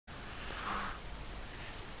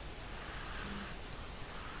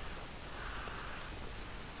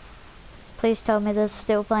Please tell me there's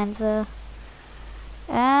steel planes there.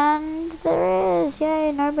 And there is,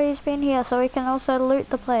 yay, nobody's been here, so we can also loot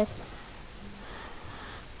the place.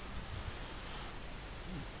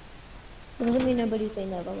 It doesn't mean nobody's been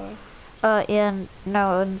there, by the way. Yeah,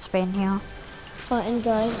 no one's been here. And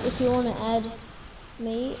guys, if you want to add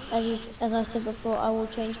me, as I said before, I will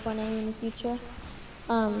change my name in the future.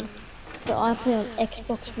 But I play on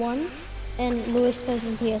Xbox One, and Louis plays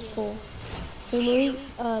on PS4. So Louis,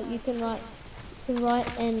 you can write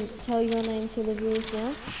and tell your name to the viewers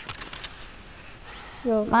now.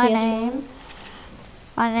 Your PS4 name.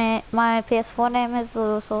 My PS4 name is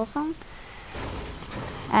Lewis Awesome.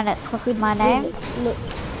 And it's my name. Look,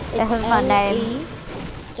 it has my name.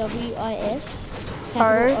 Lewis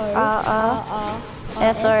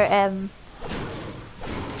ORRSOM.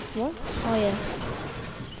 What? Oh yeah.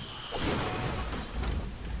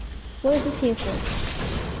 What is this here for?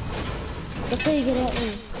 That's how you get out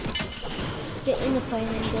in. Just get in the plane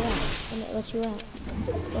and get out. And it lets you out.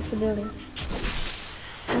 Off the building.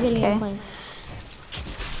 I'm getting in the plane.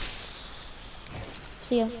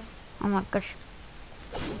 See ya. Oh my gosh.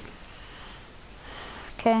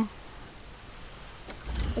 Okay.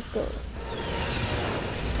 Let's go.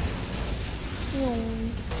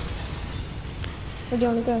 Where do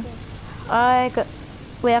you want to go?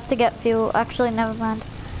 We have to get fuel. Actually, never mind.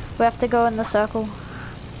 We have to go in the circle.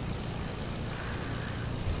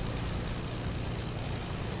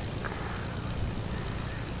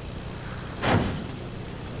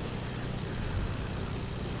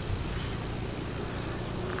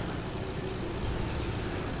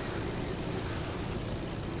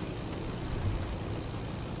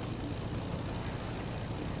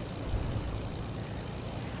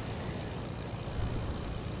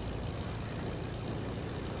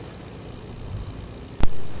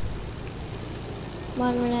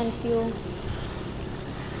 Mine ran out of fuel.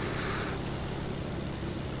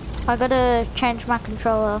 I gotta change my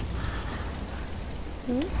controller.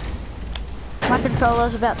 My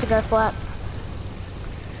controller's about to go flat.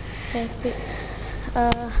 Okay, quick.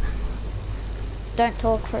 Don't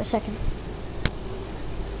talk for a second.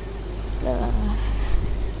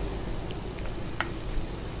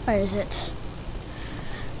 Where is it?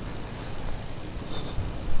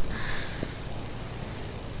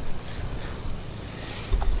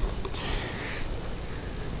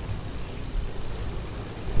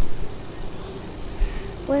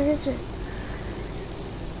 Where is it?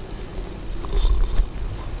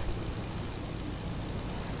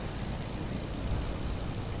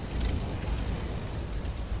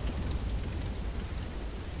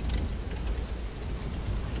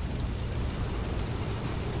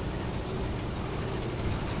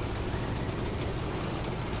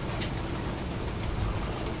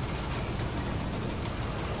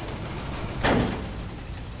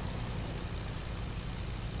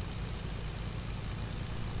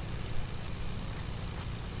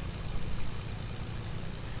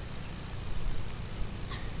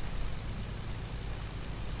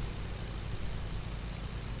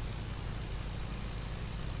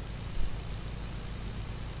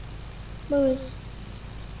 Louis.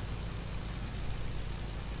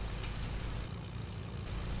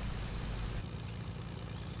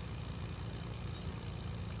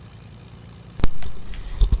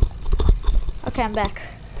 Okay, I'm back.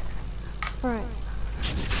 Alright.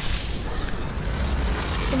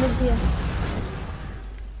 Somebody's here.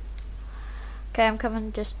 Okay, I'm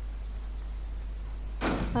coming, just...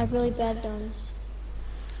 I have really bad guns.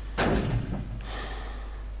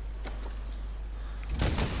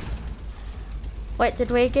 Wait,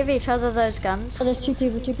 did we give each other those guns? Oh, there's two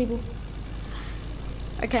people.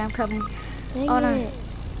 Okay, I'm coming. Dang Oh, it. no.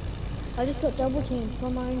 I just got double teamed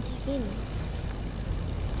from my own skin.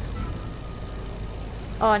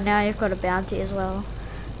 Oh, now you've got a bounty as well.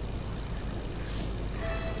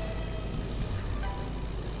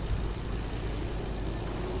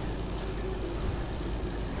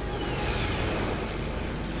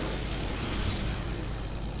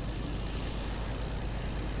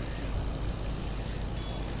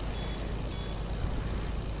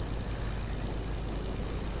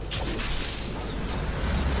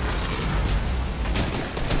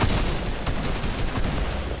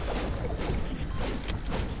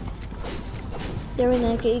 They're in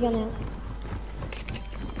there, get your gun out.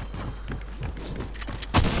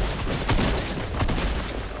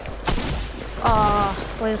 Oh,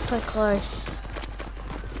 we were so close.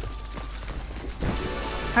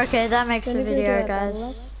 Okay, that makes the video,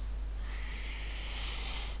 guys.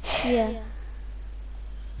 Yeah.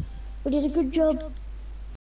 We did a good job.